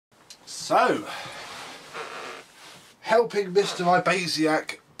So, helping Mr.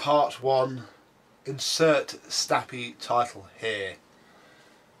 IBAISAIC Part 1, insert snappy title here.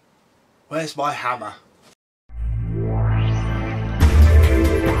 Where's my hammer?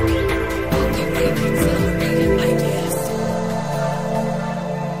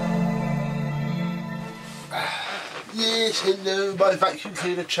 Yes, hello my vacuum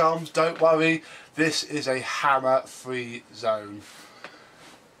cleaner charms, don't worry, this is a hammer free zone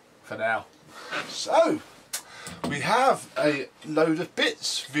for now. So, we have a load of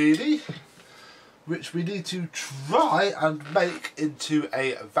bits really, which we need to try and make into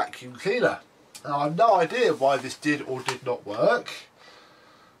a vacuum cleaner. Now I have no idea why this did or did not work.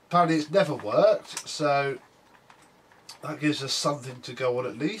 Apparently it's never worked, so that gives us something to go on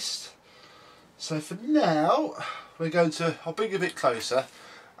at least. So for now, we're going to, I'll bring it a bit closer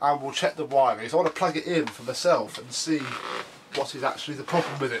and we'll check the wiring. So I want to plug it in for myself and see what is actually the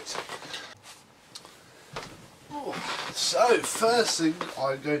problem with it. So first thing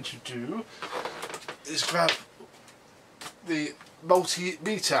I'm going to do is grab the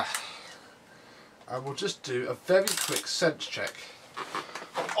multimeter and we'll just do a very quick sense check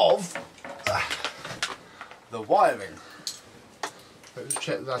of the wiring. Let's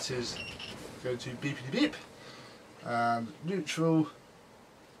check that is going to beepity beep and neutral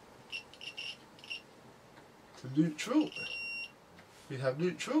to neutral. We have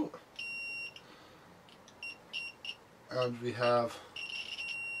neutral and we have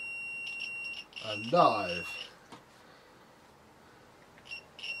a live.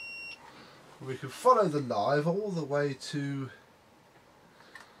 We can follow the live all the way to,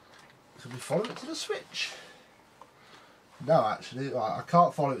 can we follow it to the switch? No, actually, right, I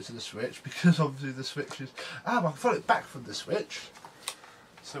can't follow it to the switch because obviously the switch is, I can follow it back from the switch.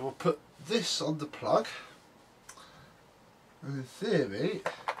 So we'll put this on the plug and in theory,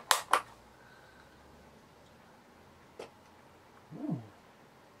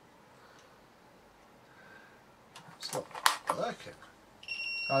 it's not working.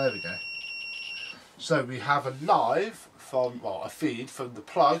 Oh, there we go. So we have a live from, well, a feed from the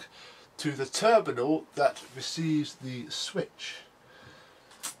plug to the terminal that receives the switch.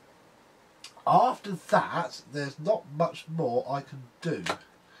 After that, there's not much more I can do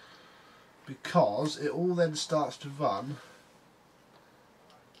because it all then starts to run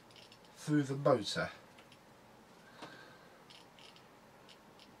through the motor.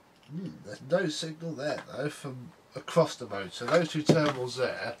 There's no signal there though from across the motor. Those two terminals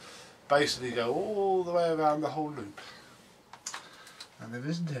there basically go all the way around the whole loop. And there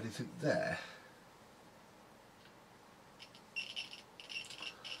isn't anything there.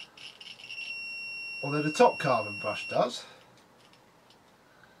 Although the top carbon brush does.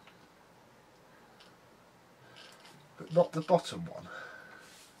 But not the bottom one.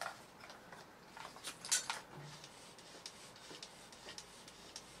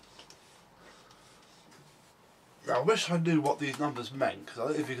 Now, I wish I knew what these numbers meant, because I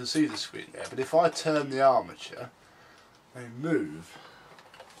don't know if you can see the screen there, but if I turn the armature, they move.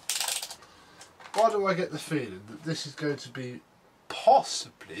 Why do I get the feeling that this is going to be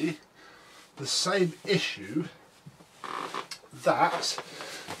possibly the same issue that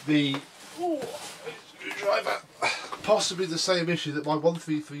the screwdriver, possibly the same issue that my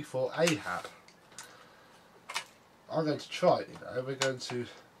 1334A had. I'm going to try it, you know, we're going to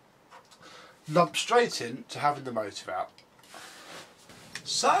lump straight in to having the motor out.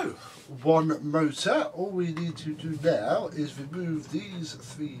 So, one motor, all we need to do now is remove these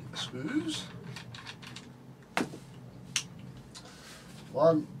 3 screws.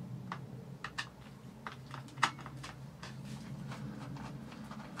 1,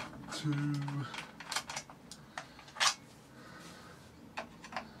 2,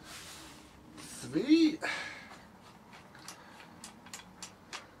 3.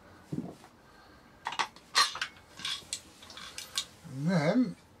 And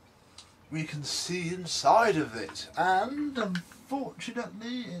then we can see inside of it, and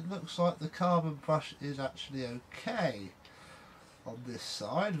unfortunately it looks like the carbon brush is actually okay on this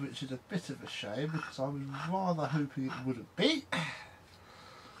side, which is a bit of a shame because I was rather hoping it wouldn't be,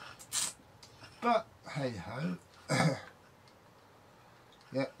 but hey ho.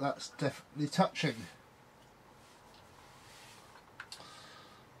 Yeah, that's definitely touching.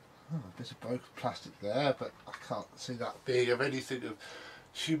 Oh, a bit of broken plastic there, but I can't see that being of anything of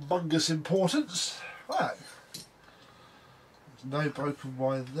humongous importance. Right, there's no broken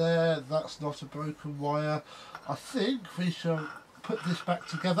wire there, that's not a broken wire. I think we shall put this back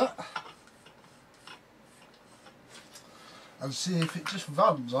together and see if it just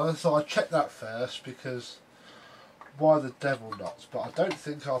runs. I thought I'd check that first because why the devil not, but I don't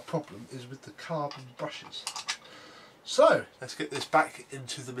think our problem is with the carbon brushes. So let's get this back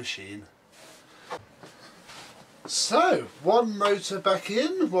into the machine. So one motor back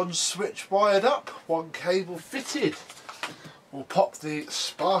in, one switch wired up, one cable fitted. We'll pop the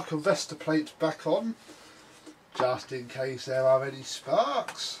spark arrestor plate back on just in case there are any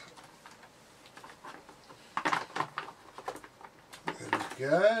sparks. There we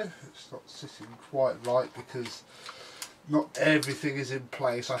go. It's not sitting quite right because not everything is in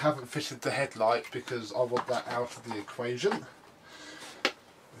place. I haven't fitted the headlight because I want that out of the equation.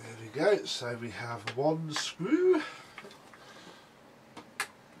 There we go. So we have one screw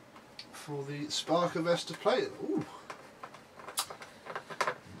for the spark arrestor plate. Ooh.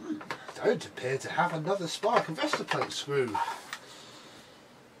 Don't appear to have another spark arrestor plate screw.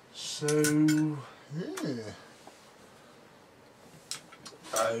 So, yeah.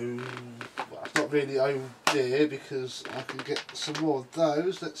 Oh, well, it's not really oh dear because I can get some more of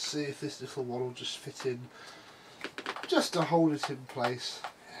those. Let's see if this little one will just fit in, just to hold it in place.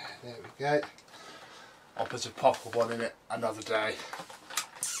 There we go. I'll put a proper one in it another day.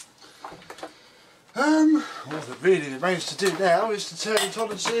 All that really remains to do now is to turn it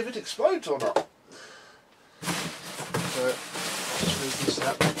on and see if it explodes or not. So, just move this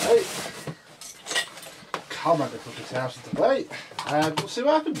out of the way. Come a little bit out of the way, and we'll see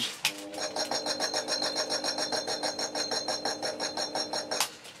what happens.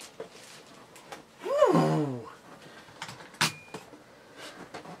 Ooh.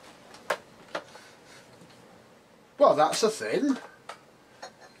 Well, that's a thing.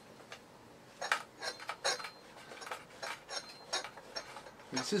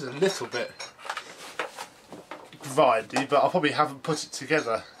 This is a little bit grindy, but I probably haven't put it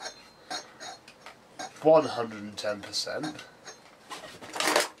together 110%.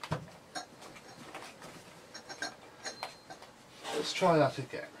 Let's try that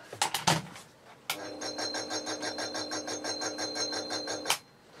again.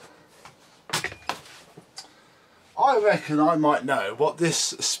 I reckon I might know what this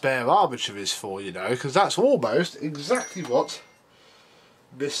spare armature is for, you know, because that's almost exactly what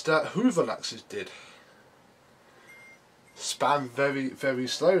Mr. Hoover did. Span very, very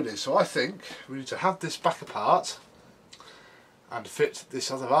slowly. So I think we need to have this back apart and fit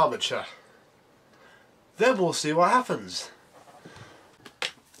this other armature. Then we'll see what happens.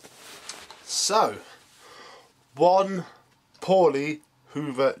 So, one poorly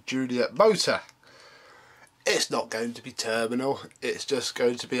Hoover Junior motor. It's not going to be terminal, it's just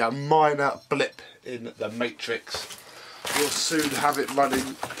going to be a minor blip in the matrix. We'll soon have it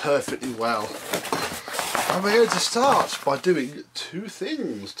running perfectly well. And we're going to start by doing two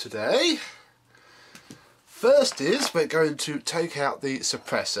things today. First is we're going to take out the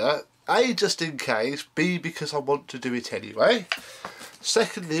suppressor, A, just in case, B, because I want to do it anyway.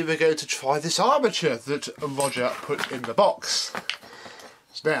 Secondly, we're going to try this armature that Roger put in the box.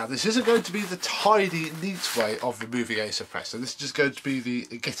 Now, this isn't going to be the tidy, neat way of removing a suppressor. This is just going to be the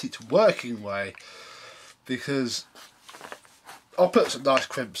get it working way, because I'll put some nice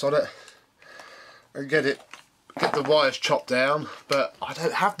crimps on it and get the wires chopped down, but I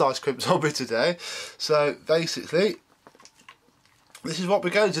don't have nice crimps on me today. So basically, this is what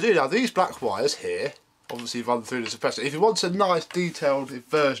we're going to do. Now, these black wires here obviously run through the suppressor. If you want a nice detailed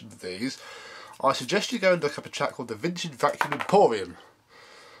version of these, I suggest you go and look up a chap called the Vintage Vacuum Emporium.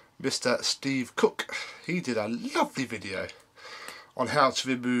 Mr. Steve Cook, he did a lovely video on how to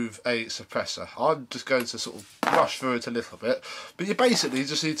remove a suppressor. I'm just going to sort of brush through it a little bit, but you basically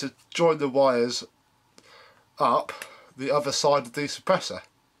just need to join the wires up the other side of the suppressor.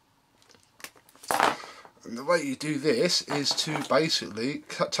 And the way you do this is to basically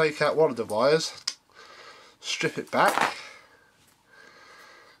take out one of the wires, strip it back,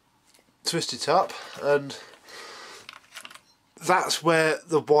 twist it up, and that's where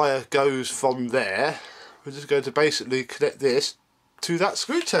the wire goes from there. We're just going to basically connect this to that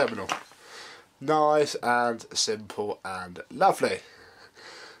screw terminal. Nice and simple and lovely.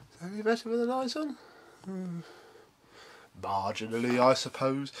 Any better with the lights on? Marginally, I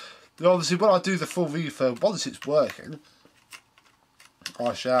suppose. But obviously when I do the full refurb, once it's working,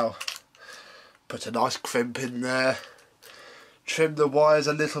 I shall put a nice crimp in there, trim the wires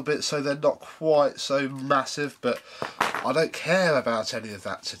a little bit so they're not quite so massive, but I don't care about any of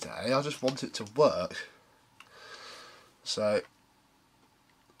that today. I just want it to work. So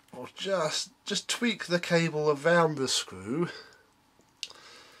I'll just tweak the cable around the screw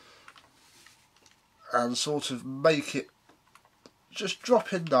and sort of make it just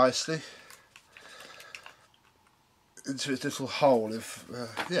drop in nicely into its little hole.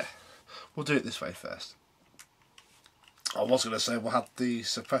 Yeah, we'll do it this way first. I was going to say we'll have the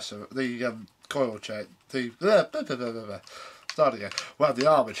suppressor, the coil change, start again. We'll have the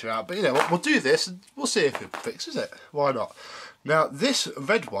armature out, but you know what, we'll do this and we'll see if it fixes it. Why not? Now this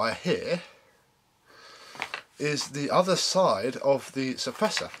red wire here is the other side of the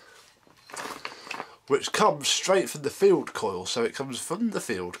suppressor, which comes straight from the field coil. So it comes from the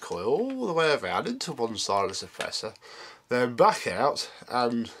field coil all the way around into one side of the suppressor, then back out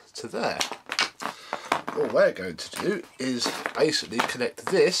and to there. All we're going to do is basically connect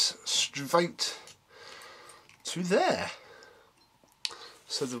this straight to there,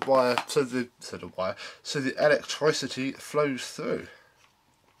 so the wire, so the electricity flows through.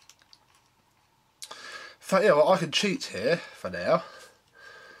 In fact, yeah, well, I can cheat here for now,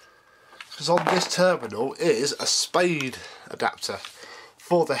 because on this terminal is a spade adapter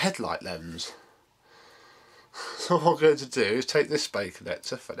for the headlight lens. So what I'm going to do is take this spade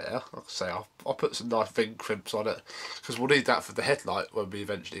connector for now. Like I say, I'll put some nice ring crimps on it, because we'll need that for the headlight when we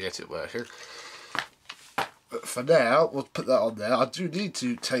eventually get it working. But for now, we'll put that on there. I do need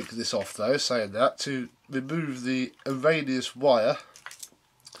to take this off though, saying that, to remove the erroneous wire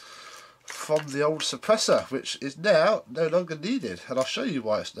from the old suppressor, which is now no longer needed. And I'll show you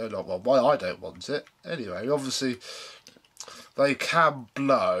why it's no longer, well, why I don't want it. Anyway, obviously, they can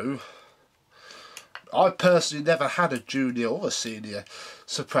blow. I personally never had a junior or a senior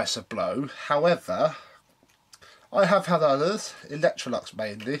suppressor blow. However, I have had others, Electrolux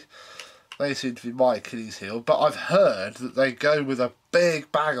mainly. They seem to be my Achilles heel, but I've heard that they go with a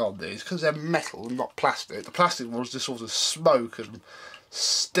big bang on these because they're metal and not plastic. The plastic ones just sort of smoke and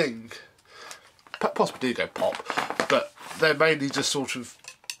stink. Possibly do go pop, but they're mainly just sort of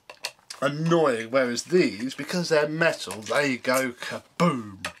annoying, whereas these, because they're metal, they go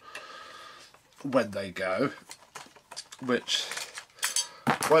kaboom when they go, which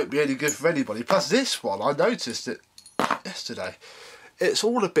won't be any good for anybody. Plus this one, I noticed it yesterday, it's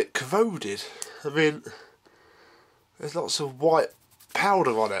all a bit corroded. I mean, there's lots of white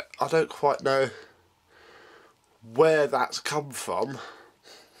powder on it. I don't quite know where that's come from.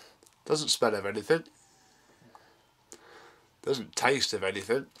 Doesn't smell of anything, doesn't taste of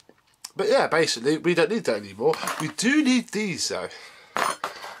anything, but yeah, basically we don't need that anymore. We do need these though,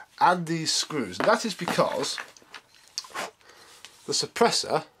 and these screws, and that is because the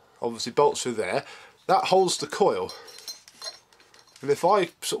suppressor obviously bolts through there, that holds the coil, and if I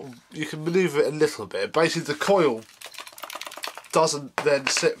sort of, you can manoeuvre it a little bit, basically the coil doesn't then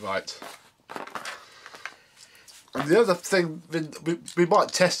sit right. And the other thing, we might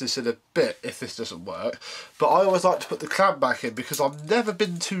test this in a bit if this doesn't work, but I always like to put the clamp back in because I've never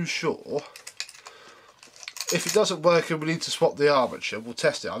been too sure. If it doesn't work and we need to swap the armature, we'll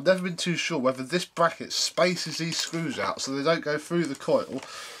test it. I've never been too sure whether this bracket spaces these screws out so they don't go through the coil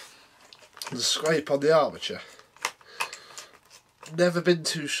and scrape on the armature. Never been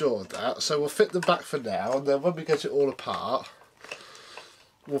too sure of that, so we'll fit them back for now, and then when we get it all apart,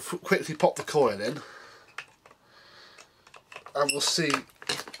 we'll quickly pop the coil in. And we'll see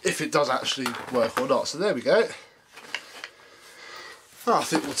if it does actually work or not. So there we go. I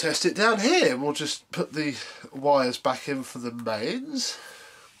think we'll test it down here. We'll just put the wires back in for the mains.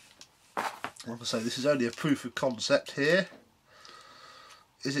 Like I say, this is only a proof of concept here.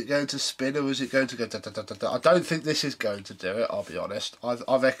 Is it going to spin or is it going to go da da da da da? I don't think this is going to do it, I'll be honest.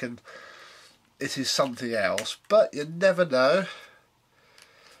 I reckon it is something else, but you never know.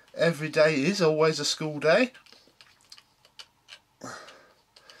 Every day is always a school day.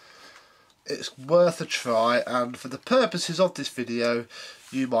 It's worth a try, and for the purposes of this video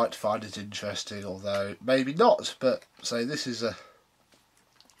you might find it interesting, although maybe not. But say this is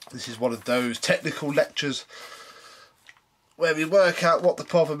one of those technical lectures where we work out what the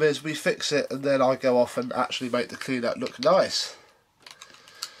problem is, we fix it, and then I go off and actually make the cleanout look nice.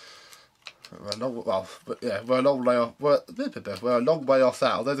 We're a long way off. We're a long way off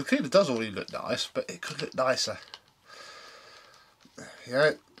that. Although the cleaner does already look nice, but it could look nicer.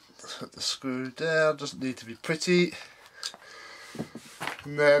 Yeah. Put the screw down, doesn't need to be pretty.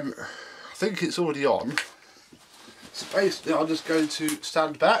 And then I think it's already on. So basically I'm just going to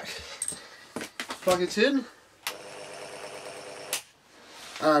stand back, plug it in,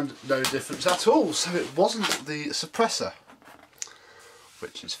 and no difference at all. So it wasn't the suppressor,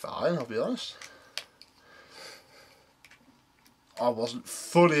 which is fine, I'll be honest. I wasn't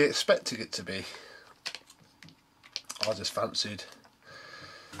fully expecting it to be. I just fancied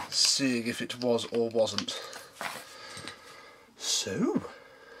seeing if it was or wasn't. So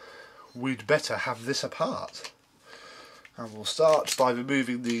we'd better have this apart, and we'll start by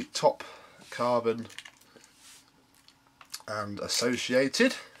removing the top carbon and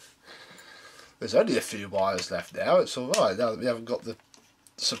associated, There's only a few wires left now, it's alright now that we haven't got the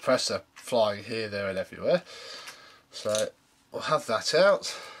suppressor flying here, there and everywhere. So we'll have that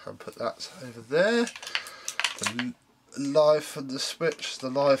out and put that over there. The live from the switch,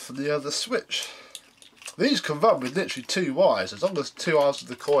 the live from the other switch. These can run with literally 2 wires, as long as 2 halves of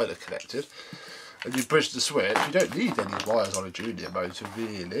the coil are connected and you bridge the switch. You don't need any wires on a junior motor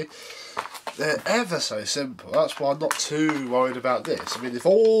really. They're ever so simple, that's why I'm not too worried about this. I mean, if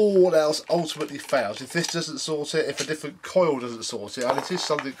all else ultimately fails, if this doesn't sort it, if a different coil doesn't sort it, and it is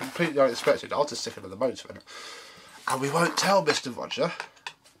something completely unexpected, I'll just stick another motor in it. And we won't tell Mr. Roger,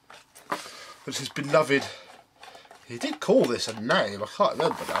 which his beloved, he did call this a name, I can't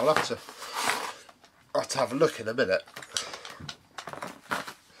remember now, I'll have to have a look in a minute.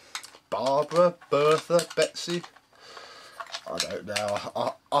 Barbara, Bertha, Betsy, I don't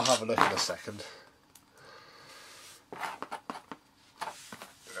know, I'll have a look in a second.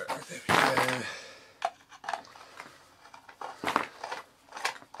 There we go.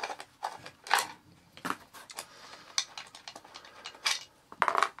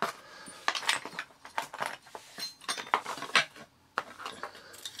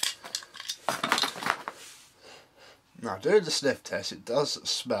 Now, doing the sniff test, it does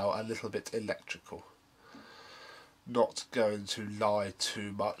smell a little bit electrical. Not going to lie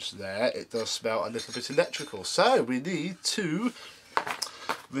too much there, it does smell a little bit electrical. So we need to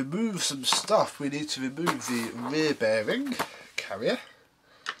remove some stuff. We need to remove the rear bearing carrier.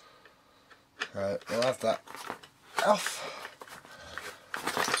 We'll have that off.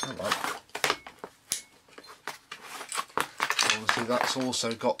 Obviously that's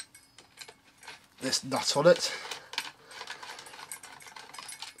also got this nut on it,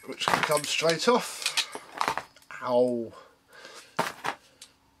 which can come straight off. Ow,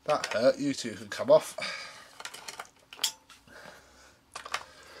 that hurt. You two can come off.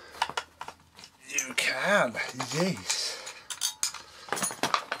 You can, yes.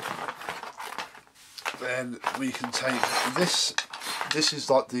 Then we can take this. This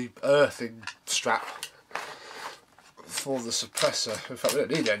is like the earthing strap for the suppressor. In fact, we don't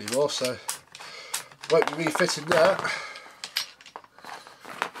need it anymore, so won't be refitting that.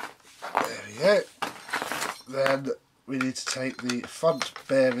 There we go. Then we need to take the front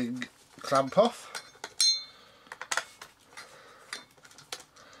bearing clamp off.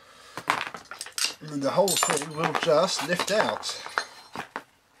 And the whole thing will just lift out.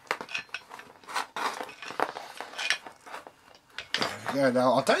 There we go.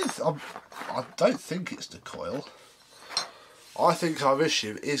 Now I don't think it's the coil. I think our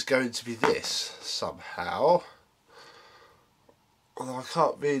issue is going to be this somehow. Although I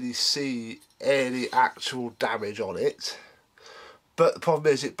can't really see any actual damage on it, but the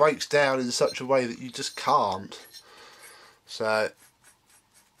problem is it breaks down in such a way that you just can't. So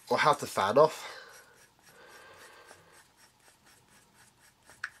I'll have the fan off.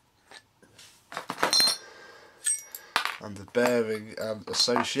 And the bearing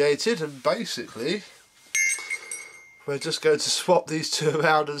associated, and basically we're just going to swap these two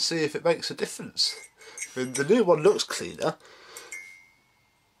around and see if it makes a difference. I mean, the new one looks cleaner,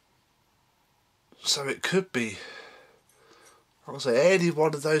 so it could be, I would say, any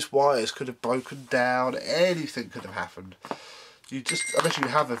one of those wires could have broken down, anything could have happened. You just, unless you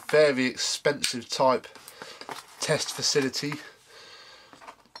have a very expensive type test facility,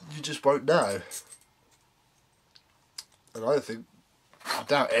 you just won't know. And I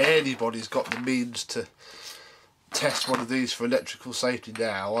doubt anybody's got the means to test one of these for electrical safety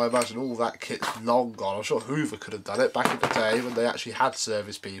now. I imagine all that kit's long gone. I'm sure Hoover could have done it back in the day when they actually had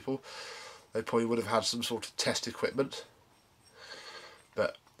service people. They probably would have had some sort of test equipment.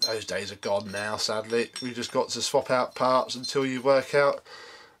 But those days are gone now, sadly. We just got to swap out parts until you work out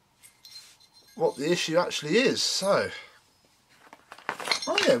what the issue actually is. So,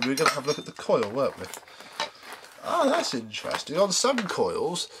 oh yeah, we were going to have a look at the coil, weren't we? Oh, that's interesting. On some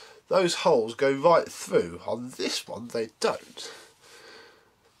coils, those holes go right through. On this one, they don't.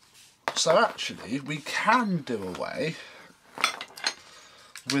 So actually, we can do away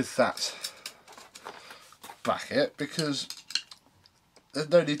with that bracket because there's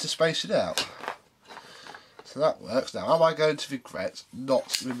no need to space it out. So that works. Now, am I going to regret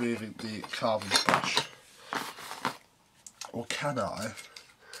not removing the carbon brush? Or can I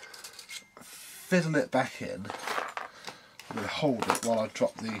fiddle it back in and hold it while I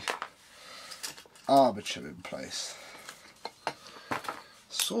drop the armature in place?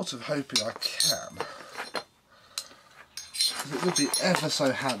 Sort of hoping I can. It would be ever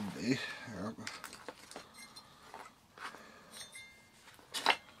so handy.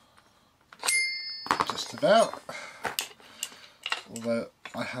 Just about. Although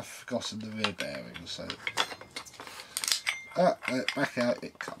I have forgotten the rear bearing, so back out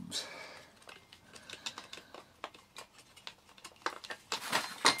it comes.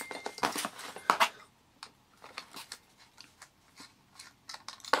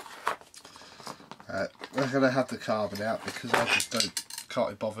 We're going to have the carbon out because I just can't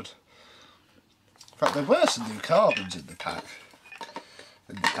be bothered. In fact, there were some new carbons in the pack.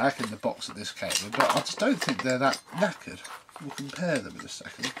 In the box that this came in, but I just don't think they're that knackered. We'll compare them in a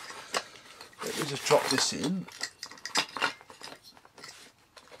second. Let me just drop this in.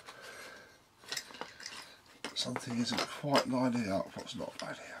 Something isn't quite lining up. What's not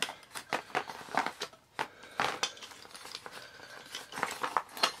lining up?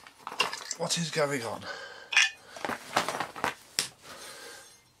 What is going on?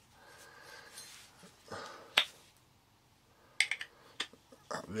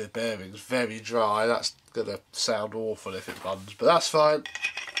 That rear bearing's very dry. That's going to sound awful if it runs, but that's fine.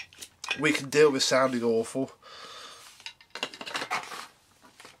 We can deal with sounding awful.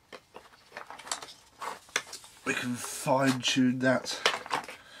 We can fine tune that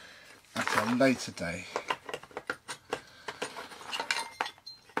at a later day.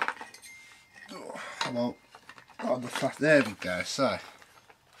 Oh, come on, on the flat. There we go. So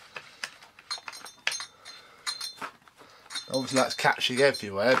obviously that's catching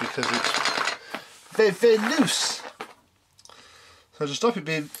everywhere because it's very, very loose. So to stop it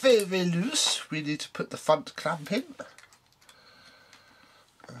being very, very loose, we need to put the front clamp in.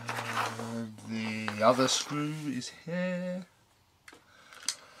 And the other screw is here.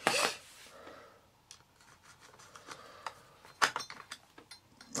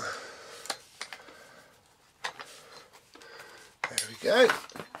 There we go.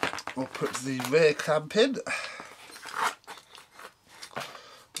 We'll put the rear clamp in.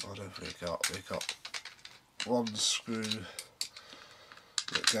 What have we got? We've got one screw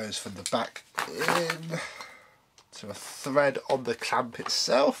that goes from the back in to a thread on the clamp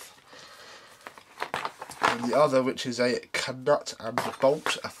itself, and the other which is a nut and a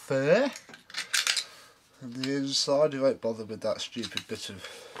bolt affair, and the inside you won't bother with that stupid bit of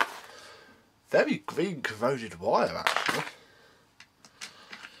very green corroded wire actually.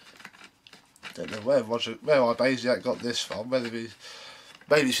 Don't know where IBAISAIC got this from,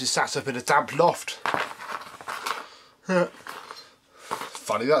 maybe she sat up in a damp loft.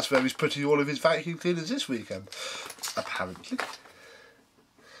 Funny, that's where he's putting all of his vacuum cleaners this weekend, apparently.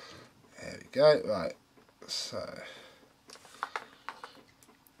 There we go, right, so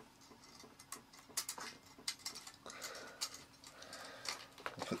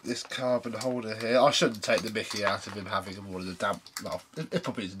I'll put this carbon holder here. I shouldn't take the mickey out of him having them all in the damp, well, it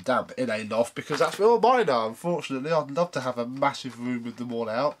probably isn't damp in a loft because that's where all mine are, unfortunately. I'd love to have a massive room with them all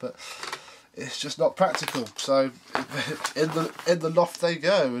out, but it's just not practical. So in the loft they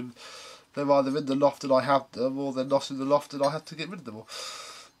go, and they're either in the loft and I have them, or they're not in the loft and I have to get rid of them all.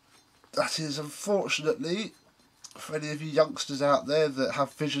 That is unfortunately, for any of you youngsters out there that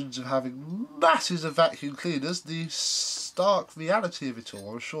have visions of having masses of vacuum cleaners, the stark reality of it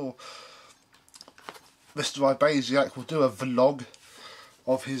all. I'm sure Mr. IBAISAIC will do a vlog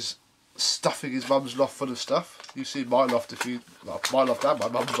of his stuffing his mum's loft full of stuff. You've seen my loft my loft and my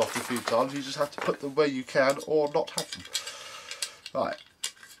mum's loft a few times. You just have to put them where you can or not have them. Right,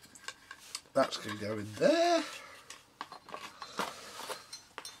 that's going to go in there.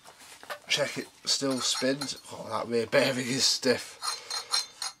 Check it still spins. Oh, that rear bearing is stiff.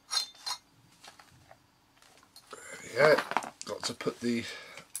 There we go. Got to put the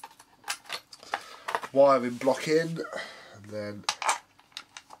wiring block in, and then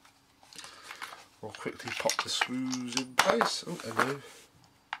we'll quickly pop the screws in place. Oh, hello.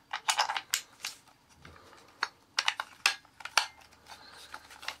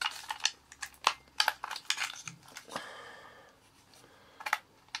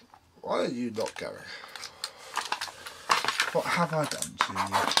 Why are you not going? What have I done to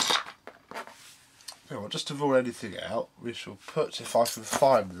you? Well, just to rule anything out, we shall put, if I can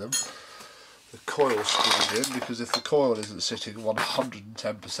find them, the coil screws in, because if the coil isn't sitting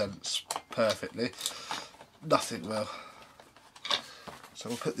 110% perfectly, nothing will. So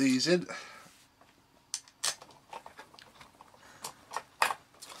we'll put these in.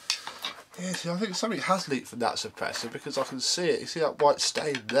 Yeah, see, I think something has leaked from that suppressor because I can see it. You see that white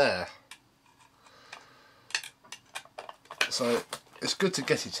stain there? So it's good to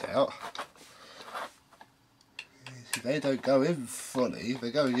get it out. See, they don't go in fully.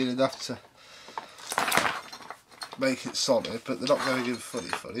 They're going in enough to make it solid, but they're not going in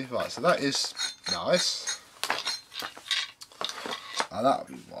fully. Right, so that is nice. And that'll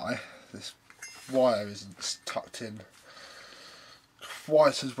be why this wire isn't tucked in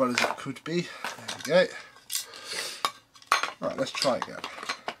quite as well as it could be. There we go. Right, let's try again.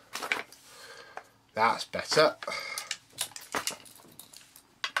 That's better.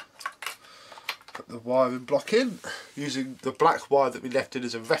 Put the wiring block in, using the black wire that we left in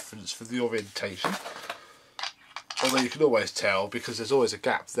as a reference for the orientation. Although you can always tell because there's always a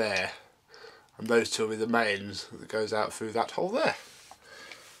gap there, and those two are the mains that goes out through that hole there.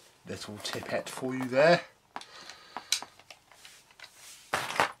 Little tippet for you there.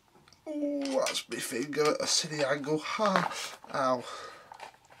 Oh, that's my finger at a silly angle. Ha! Ow.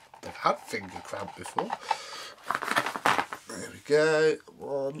 I've had finger cramp before. There we go.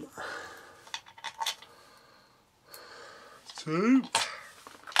 1, 2.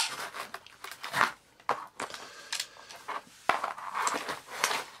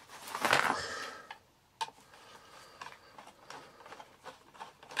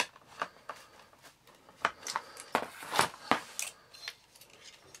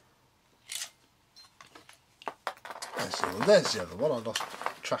 There's the other one. I lost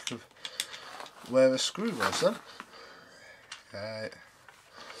track of where a screw was then. Okay.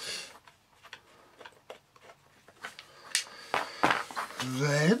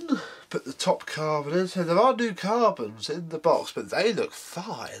 Then put the top carbon in. So there are new carbons in the box, but they look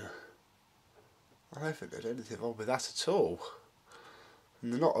fine. I don't think there's anything wrong with that at all.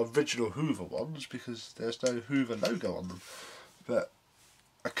 And they're not original Hoover ones because there's no Hoover logo on them. But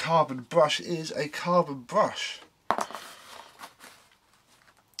a carbon brush is a carbon brush.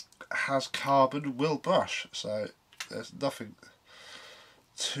 Has carbon, will brush, so there's nothing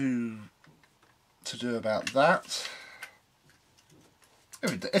to do about that.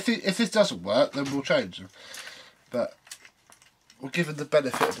 If this doesn't work, then we'll change them, but we'll give them the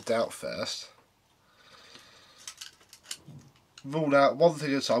benefit of the doubt first. Rule out one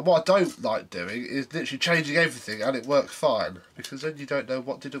thing at a time. What I don't like doing is literally changing everything and it works fine, because then you don't know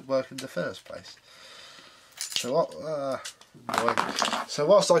what didn't work in the first place. So what? So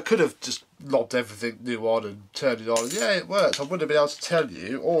whilst I could have just lobbed everything new on and turned it on, yeah, it worked, I wouldn't have been able to tell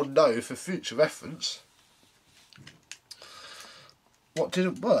you or know for future reference what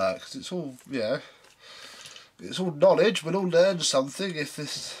didn't work. 'Cause it's all, it's all knowledge. We'll all learn something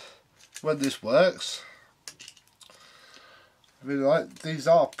when this works. I mean, like, these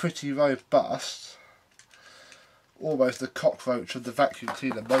are pretty robust, almost the cockroach of the vacuum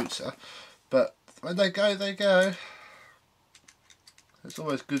cleaner motor, but when they go, they go. It's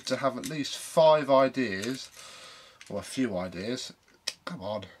always good to have at least 5 ideas, or a few ideas, come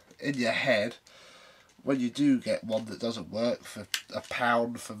on, in your head when you do get one that doesn't work for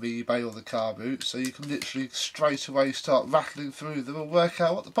 £1 from eBay or the car boot, so you can literally straight away start rattling through them and work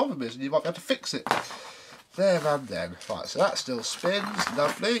out what the problem is, and you might be able to fix it there and then. Right, so that still spins,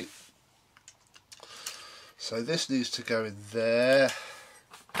 lovely. So this needs to go in there,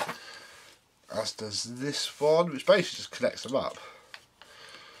 as does this one, which basically just connects them up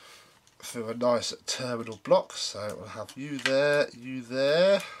through a nice terminal block. So we'll have you there,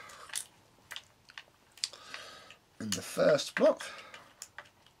 in the first block.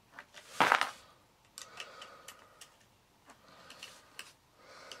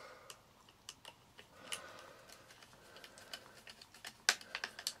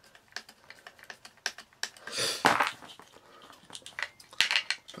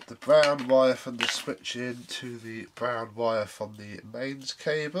 Put the brown wire from the switch in to the brown wire from the mains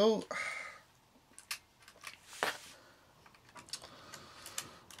cable.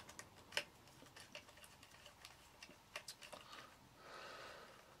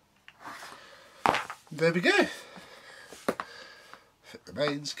 There we go. Fit the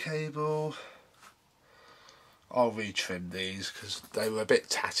mains cable. I'll retrim these because they were a bit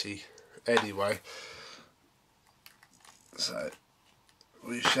tatty anyway. So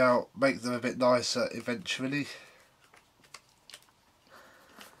we shall make them a bit nicer eventually.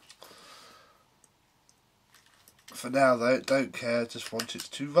 For now though, don't care, just want it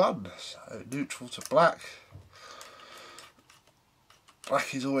to run. So neutral to black.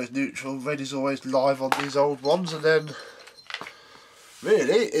 Black is always neutral, red is always live on these old ones, and then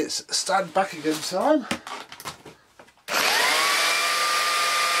really it's stand back again time.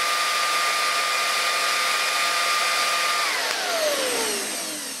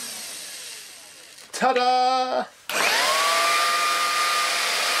 Ta-da!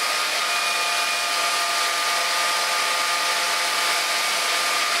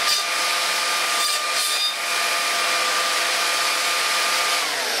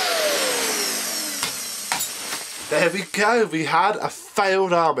 There we go, we had a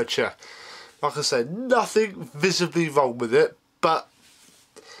failed armature. Like I said, nothing visibly wrong with it, but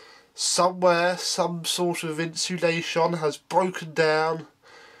somewhere some sort of insulation has broken down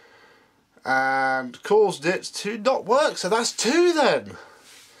and caused it to not work. So that's 2 then.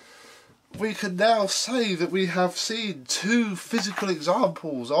 We can now say that we have seen 2 physical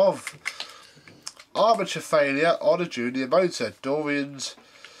examples of armature failure on a junior motor, Dorian's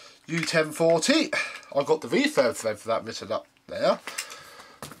U1040. I got the refurb thread for that written up there.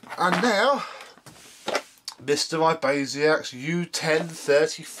 And now Mr. IBAISAIC's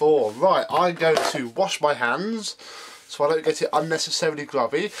U1034. Right, I'm going to wash my hands so I don't get it unnecessarily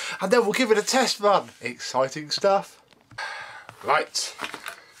grubby, and then we'll give it a test run. Exciting stuff. Right,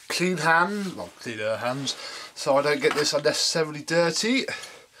 clean hands, well, cleaner hands, so I don't get this unnecessarily dirty.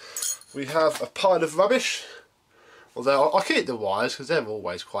 We have a pile of rubbish, although I keep the wires because they're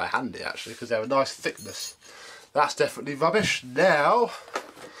always quite handy actually, because they're a nice thickness. That's definitely rubbish. Now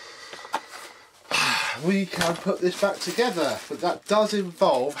we can put this back together, but that does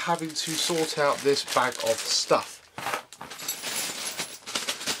involve having to sort out this bag of stuff.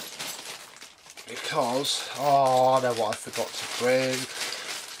 Because, oh, I know what I forgot to bring.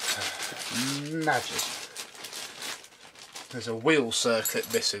 Magic. There's a wheel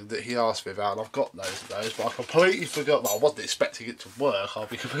circlet missing that he asked me about, and I've got loads of those, but I completely forgot. Well, I wasn't expecting it to work, I'll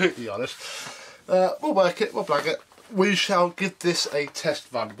be completely honest. We'll work it, we'll blag it. We shall give this a test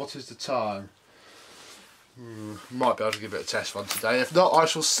run. What is the time? Might be able to give it a test run today. If not, I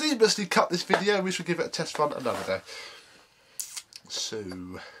shall seamlessly cut this video and we shall give it a test run another day. So,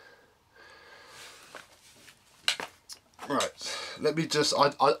 right, let me just,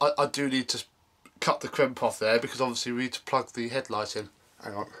 I do need to cut the crimp off there because obviously we need to plug the headlight in.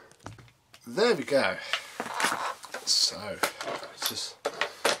 Hang on. There we go. So, let's just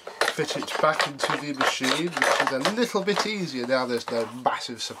fit it back into the machine, which is a little bit easier now there's no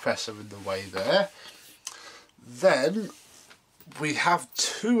massive suppressor in the way there. Then we have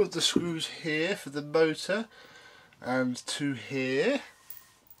 2 of the screws here for the motor and 2 here.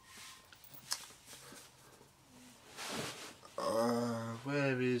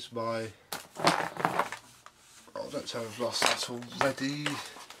 Where is my... Oh, don't tell me I've lost that already.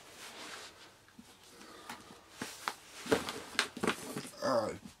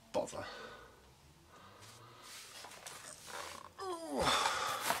 Oh, bother.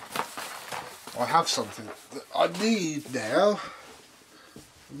 I have something that I need now.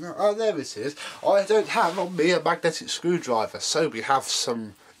 Oh, there it is. I don't have on me a magnetic screwdriver, so we have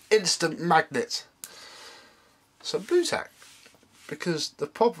some instant magnet. Some blue tack. Because the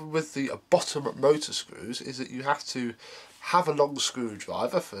problem with the bottom motor screws is that you have to have a long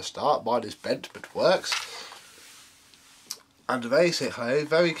screwdriver for a start. Mine is bent but works. And basically,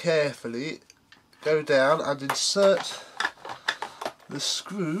 very carefully, go down and insert the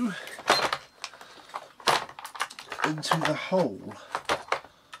screw into the hole,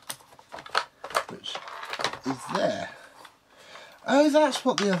 which is there. Oh, that's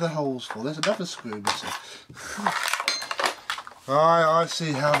what the other hole's for. There's another screw missing. I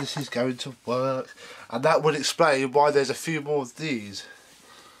see how this is going to work, and that would explain why there's a few more of these.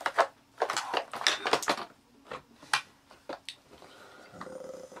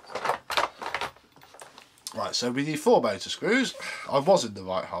 Right, so we need 4 motor screws. I was in the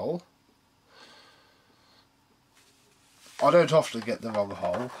right hole. I don't often get the wrong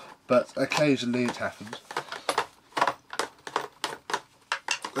hole, but occasionally it happens.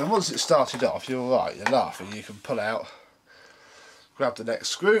 And once it's started off, you're alright, you're laughing, you can pull out, grab the next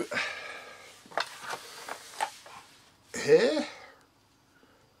screw, here,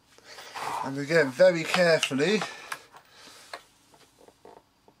 and again very carefully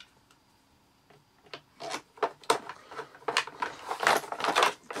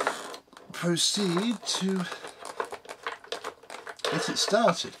proceed to get it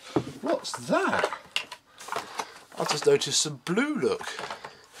started. What's that? I just noticed some blue look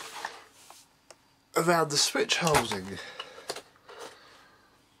around the switch housing.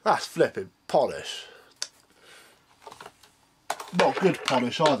 That's flipping polish. Not good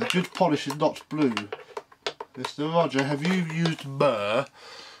polish either. Good polish is not blue. Mr. Roger, have you used myrrh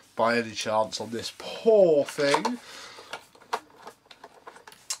by any chance on this poor thing?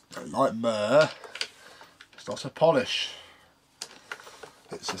 Don't like myrrh. It's not a polish.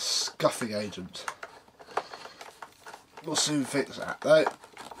 It's a scuffing agent. We'll soon fix that though.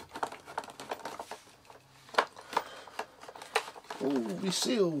 Oh, my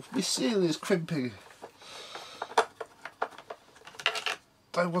seal is crimping.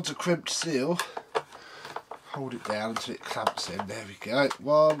 Don't want a crimped seal. Hold it down until it clamps in. There we go.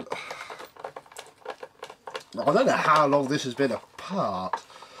 One. I don't know how long this has been apart.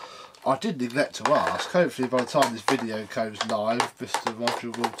 I did neglect to ask, hopefully by the time this video goes live, Mr.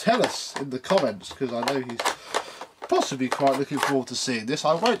 Roger will tell us in the comments, because I know he's possibly quite looking forward to seeing this.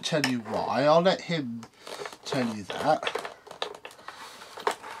 I won't tell you why, I'll let him tell you that.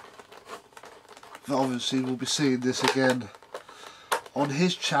 But obviously we'll be seeing this again on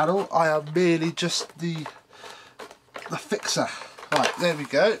his channel. I am merely just the fixer. Right, there we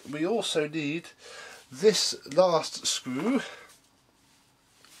go. We also need this last screw.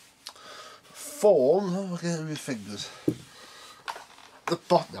 I'm getting my fingers. The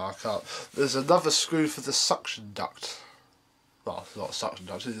bottom. No, I can't. There's another screw for the suction duct. Well, it's not a suction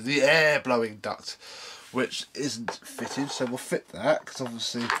duct. It's the air blowing duct, which isn't fitted. So we'll fit that because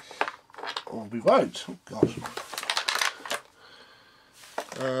obviously, or we won't. Oh gosh.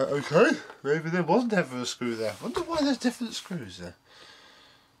 Okay. Maybe there wasn't ever a screw there. I wonder why there's different screws there.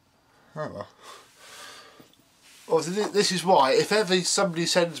 Oh well. Well, this is why, if ever somebody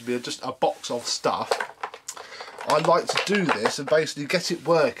sends me just a box of stuff, I like to do this and basically get it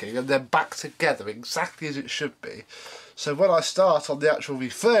working and then back together exactly as it should be. So when I start on the actual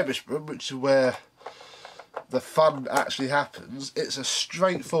refurbishment, which is where the fun actually happens, it's a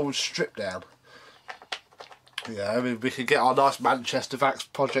straightforward strip down. Yeah, I mean, we can get our nice Manchester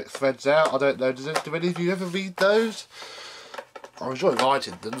Vax project threads out. I don't know, do any of you ever read those? I enjoy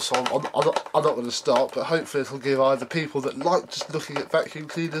writing them, so I'm not going to stop, but hopefully it'll give either people that like just looking at vacuum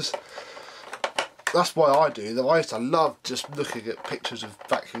cleaners. That's why I do them. I used to love just looking at pictures of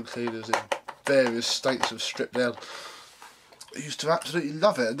vacuum cleaners in various states of strip down. I used to absolutely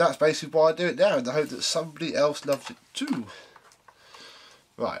love it, and that's basically why I do it now, in the hope that somebody else loves it too.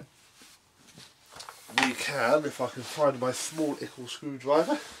 Right. We can, if I can find my small ickle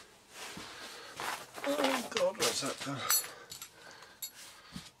screwdriver. Oh god, where's that gone?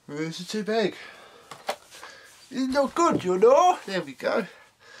 Is it too big? It's not good, you know. There we go.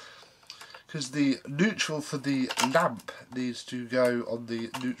 Because the neutral for the lamp needs to go on the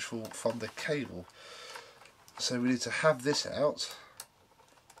neutral from the cable. So we need to have this out.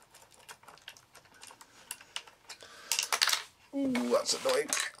 Ooh, that's annoying.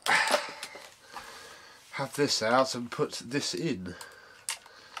 Have this out and put this in.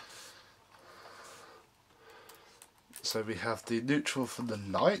 So we have the neutral from the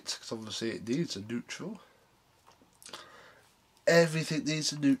light, because obviously it needs a neutral. Everything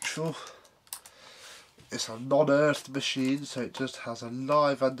needs a neutral. It's a non-earthed machine, so it just has a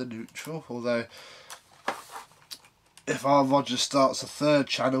live and a neutral. Although, if our Roger starts a third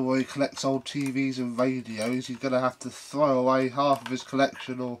channel where he collects old TVs and radios, he's going to have to throw away half of his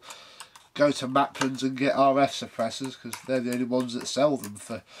collection or go to Maplin's and get RF suppressors, because they're the only ones that sell them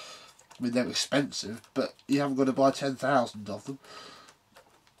for... I mean, they're expensive, but you haven't got to buy 10,000 of them.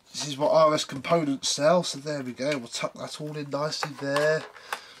 This is what RS components sell, so there we go. We'll tuck that all in nicely there.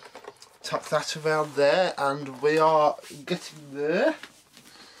 Tuck that around there, and we are getting there.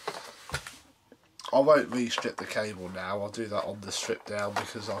 I won't re-strip the cable now. I'll do that on the strip down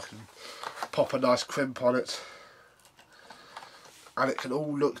because I can pop a nice crimp on it. And it can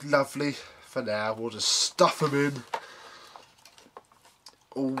all look lovely. For now, we'll just stuff them in.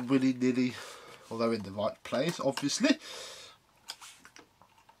 All willy-nilly, although in the right place, obviously.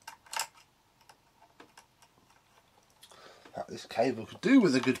 That this cable could do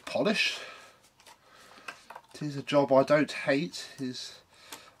with a good polish. It is a job I don't hate. I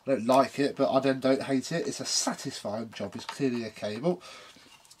don't like it, but I then don't hate it. It's a satisfying job. It's clearly a cable,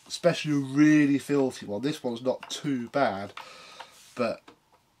 especially a really filthy one. This one's not too bad, but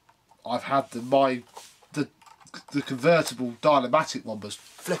I've had the convertible Dynamatic one was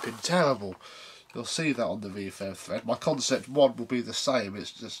flipping terrible. You'll see that on the refurb thread. My concept one will be the same.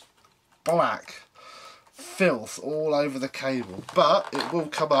 It's just black filth all over the cable, but it will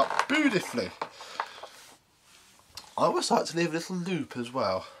come up beautifully. I always like to leave a little loop as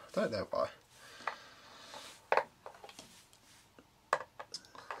well. Don't know why.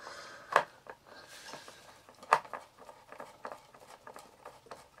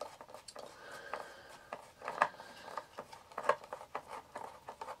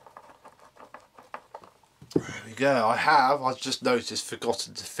 There we go. I've just noticed,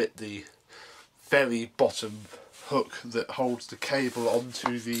 forgotten to fit the very bottom hook that holds the cable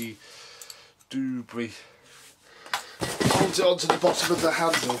onto the doobry. Holds it onto the bottom of the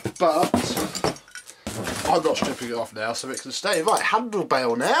handle, but I'm not stripping it off now, so it can stay. Right, handle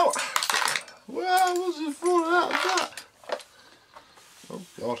bail now. Well, what's it falling out of that? Oh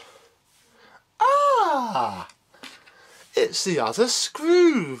God. Ah! It's the other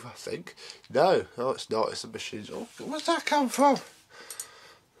screw, I think. No, it's not. It's a machine. Oh, where's that come from?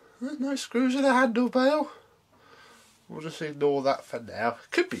 There's no screws in the handle bail. we'll just ignore that for now.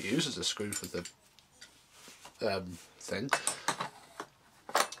 Could be used as a screw for the thing.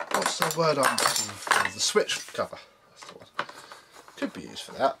 What's the word I'm looking for? The switch cover. That's the one. Could be used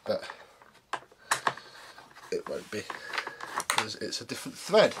for that, but it won't be because it's a different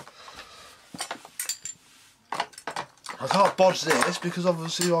thread. I can't bodge this because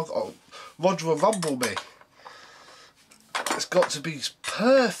obviously Roger will rumble me. It's got to be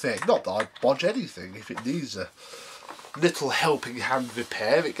perfect. Not that I'd bodge anything. If it needs a little helping hand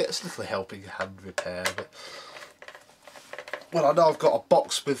repair, it gets a little helping hand repair. But well, I know I've got a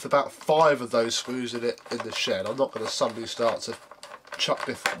box with about 5 of those screws in it in the shed. I'm not going to suddenly start to chuck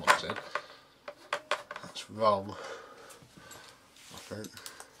different ones in. That's wrong, I think.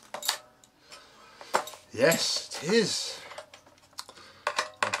 Yes, it is.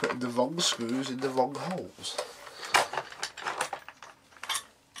 I'm putting the wrong screws in the wrong holes.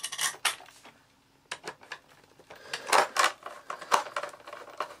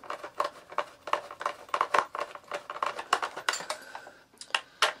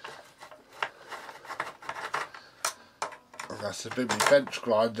 I have to bring my bench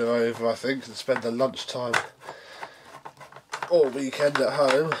grinder over, I think, and spend the lunchtime all weekend at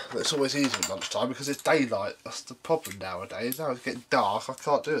home. It's always easier at lunchtime because it's daylight. That's the problem nowadays. Now it's getting dark, I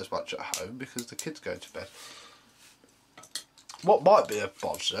can't do as much at home because the kids go to bed. What might be a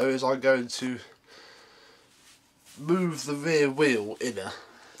bodge though is I'm going to move the rear wheel inner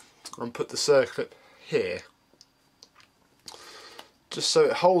and put the circlip here, just so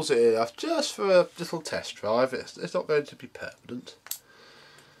it holds it enough, just for a little test drive. It's not going to be permanent.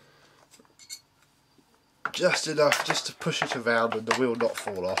 Just enough just to push it around and the wheel not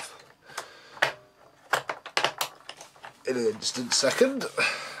fall off. In an instant second.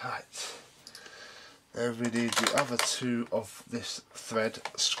 Right. Then we need the other 2 of this thread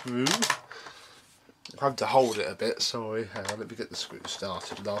screw. I'm having to hold it a bit, sorry. Hang on, let me get the screw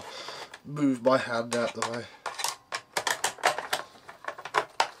started and I'll move my hand out the way.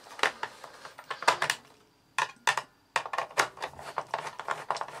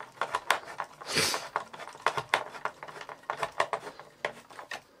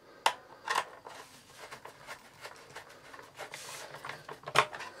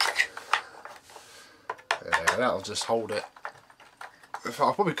 That'll just hold it. I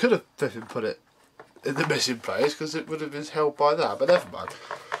probably could have put it in the missing place because it would have been held by that, but never mind.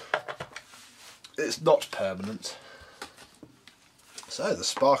 It's not permanent. So the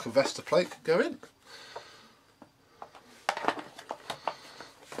spark investor plate can go in.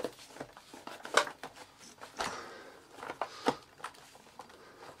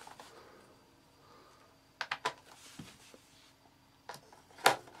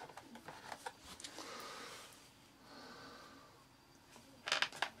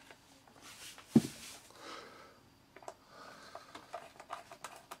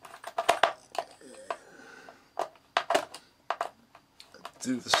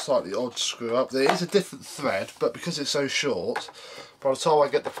 Do the slightly odd screw up. There is a different thread, but because it's so short, by the time I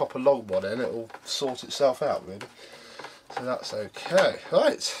get the proper long one in, it will sort itself out really. So that's okay.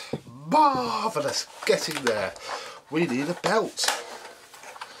 Right, marvellous, getting there. We need a belt.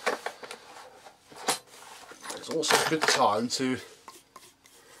 It's also a good time to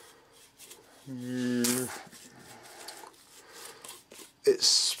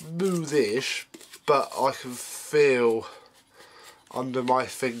it's smoothish, but I can feel under my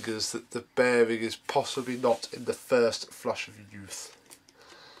fingers that the bearing is possibly not in the first flush of youth.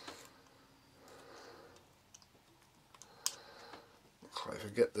 Can't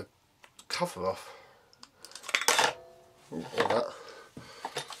even get the cover off. Ooh, all that.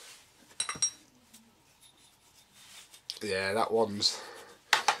 Yeah, that one's...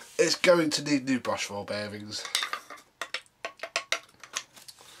 It's going to need new brush roll bearings.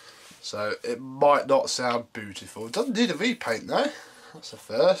 So it might not sound beautiful. It doesn't need a repaint though. That's the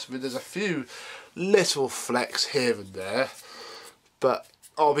first. I mean, there's a few little flecks here and there, but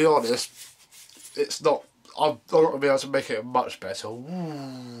I'll be honest, it's not. I'm not going to be able to make it much better.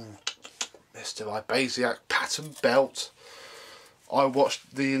 Ooh, Mr. IBAISAIC pattern belt. I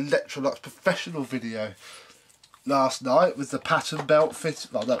watched the Electrolux professional video last night with the pattern belt fit.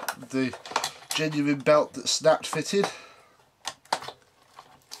 Well, no, the genuine belt that snapped fitted.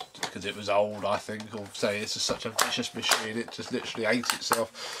 Because it was old, I think, or say it's just such a vicious machine, it just literally ate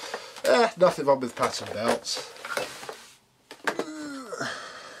itself. Nothing wrong with pattern belts.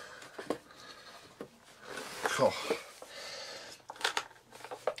 Oh.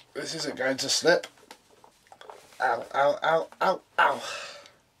 This isn't going to slip. Ow, ow, ow, ow, ow.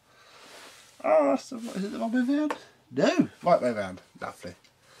 Oh, that's the, is it the wrong way round? No, right way round. Lovely.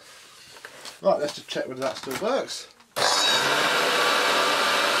 Right, let's just check whether that still works.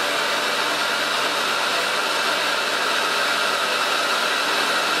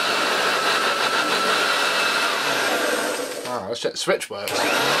 Let's check the switch works.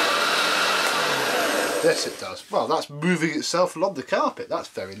 Yes, it does. Well, that's moving itself along the carpet. That's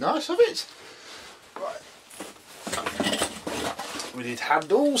very nice of it. Right. We need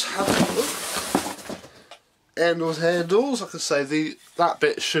handles. Handles. Like I say, that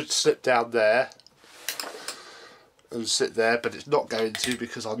bit should slip down there and sit there, but it's not going to,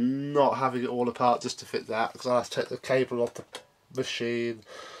 because I'm not having it all apart just to fit that, because I have to take the cable off the machine.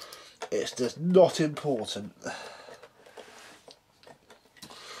 It's just not important.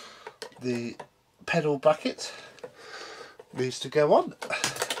 The pedal bracket needs to go on.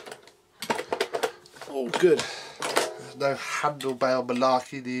 All good. There's no handlebar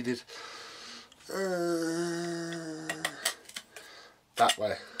malarkey needed. That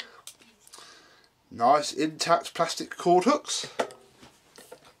way. Nice intact plastic cord hooks.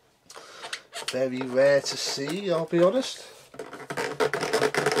 Very rare to see, I'll be honest.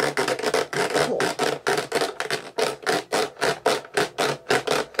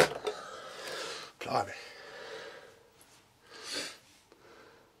 Blimey.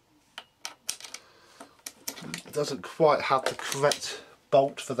 It doesn't quite have the correct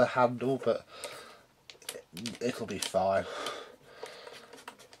bolt for the handle, but it'll be fine.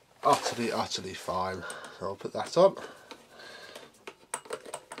 Utterly fine. I'll put that on.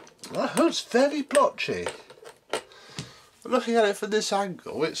 That hood's very blotchy. Looking at it from this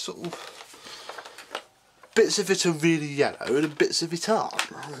angle, it's sort of, bits of it are really yellow and bits of it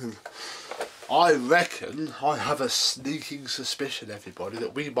aren't. I reckon, I have a sneaking suspicion, everybody,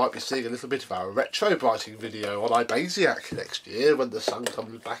 that we might be seeing a little bit of our retro brighting video on IBAISAIC next year when the sun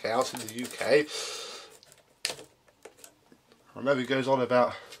comes back out in the UK. I know he goes on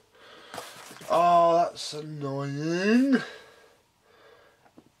about, oh, that's annoying.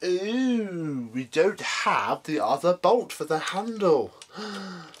 Ooh, we don't have the other bolt for the handle.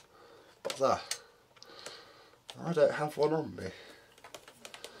 Bother. I don't have one on me.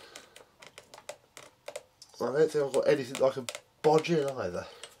 I don't think I've got anything that I can bodge in either.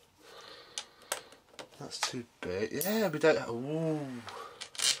 That's too big. Yeah, we don't have... Ooh.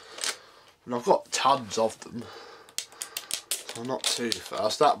 And I've got tons of them. So I'm not too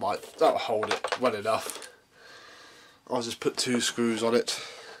fast. That'll hold it well enough. I'll just put 2 screws on it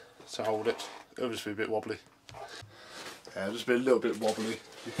to hold it. It'll just be a bit wobbly. Yeah, it'll just be a little bit wobbly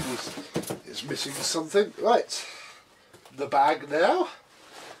because it's missing something. Right, the bag now.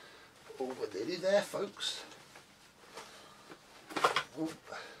 Oh, we're nearly there, folks. Oh,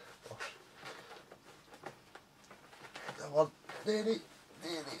 gosh. Come on, nearly.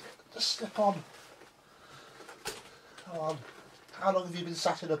 Just slip on. Come on. How long have you been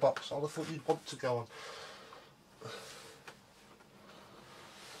sat in a box? I thought you'd want to go on.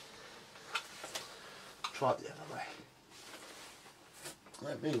 Try it the other way. I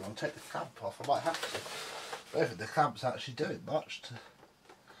don't really want to take the clamp off. I might have to. I don't think the clamp's actually doing much to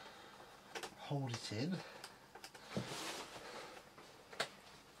hold it in.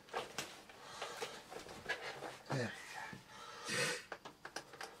 There we go.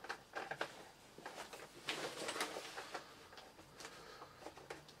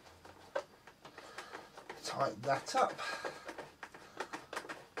 Tighten that up.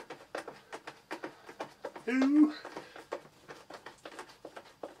 Ooh.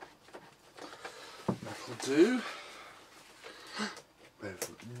 That'll do. We're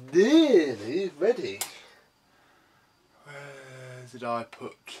nearly ready. Where did I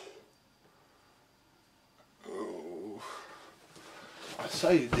put? Oh, I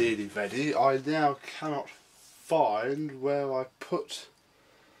say nearly ready. I now cannot find where I put.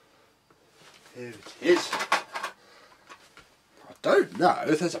 Here it is. I don't know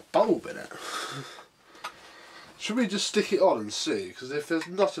if there's a bulb in it. Should we just stick it on and see? Because if there's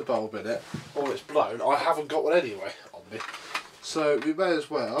not a bulb in it, or it's blown, I haven't got one anyway on me. So we may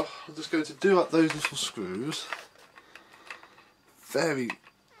as well, I'm just going to do up those little screws. Very,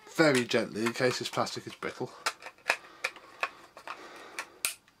 very gently in case this plastic is brittle.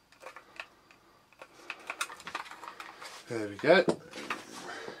 There we go.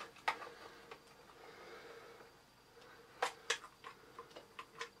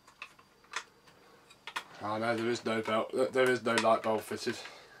 Oh no, there is no belt. There is no light bulb fitted.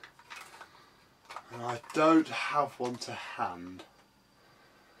 And I don't have one to hand,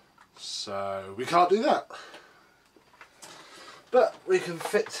 so we can't do that. But we can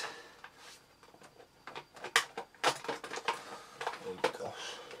fit. Oh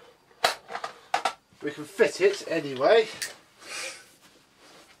gosh, we can fit it anyway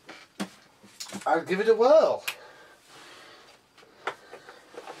and give it a whirl.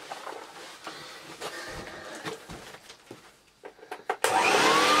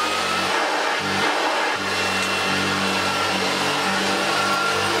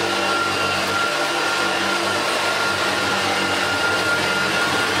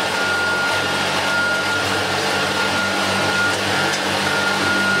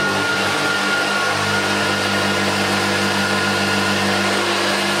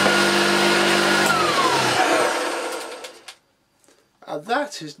 and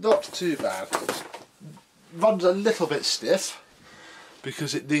that is not too bad. It runs a little bit stiff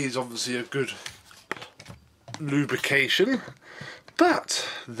because it needs obviously a good lubrication, but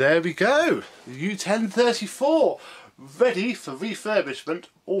there we go, the U1034 ready for refurbishment,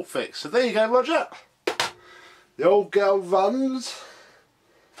 all fixed. So there you go, Roger, the old girl runs.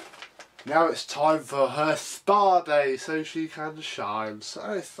 Now it's time for her spa day so she can shine.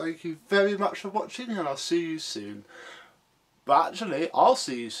 So thank you very much for watching, and I'll see you soon. But actually, I'll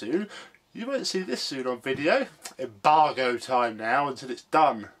see you soon. You won't see this soon on video. Embargo time now until it's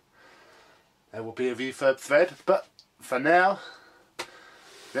done. There will be a refurb thread, but for now,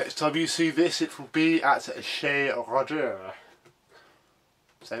 next time you see this, it will be at Chez Roger.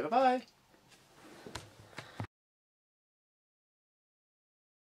 Say bye-bye.